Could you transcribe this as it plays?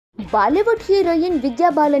Bollywood heroine విద్యా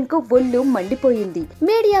balun కు ఒళ్ళు మండిపోయింది.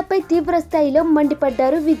 మీడియాపై తీవ్ర స్థాయిలో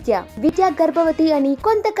మండిపడ్డారు విద్య గర్భవతి అని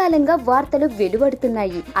కొంతకాలంగా వార్తలు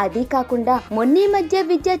వెలువడుతున్నాయి. అది కాకుండా మొన్నీ మధ్య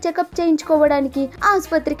విద్య చెకప్ చేయించుకోవడానికి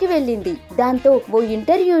ఆసుపత్రికి వెళ్ళింది. దాంతో ఓ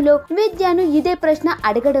ఇంటర్వ్యూలో విద్యను ఇదే ప్రశ్న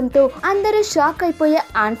అడగడంతో అందరూ షాక్ అయిపోయే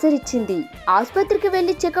ఆన్సర్ ఇచ్చింది. ఆసుపత్రికి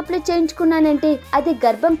వెళ్లి చెకప్లు చేయించుకున్నానంటే అది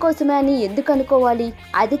గర్భం కోసమే అని ఎందుకు అనుకోవాలి?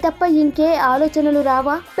 అది తప్ప ఇంకే ఆలోచనలు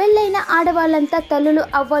రావా? పెళ్లైన ఆడవాళ్ళంతా తల్లులు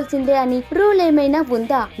అవ్వాల్సిందే అని రూల్ ఏమైనా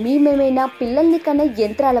ఉందా? మేమేమైనా పిల్లల్ని కన్నా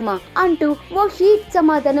యంత్రాలమా అంటూ ఓ హీట్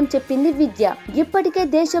సమాధానం చెప్పింది విద్య. ఇప్పటికే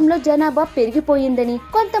దేశంలో జనాభా పెరిగిపోయిందని,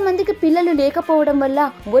 కొంతమందికి పిల్లలు లేకపోవడం వల్ల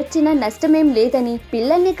వచ్చిన నష్టమేం లేదని,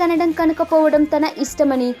 పిల్లల్ని కనడం కనుకపోవడం తన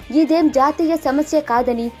ఇష్టమని, ఇదేం జాతీయ సమస్య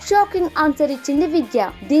కాదని షాకింగ్ ఆన్సర్ ఇచ్చింది విద్య.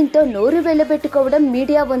 దీంతో నోరు వెళ్లబెట్టుకోవడం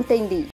మీడియా వంతైంది.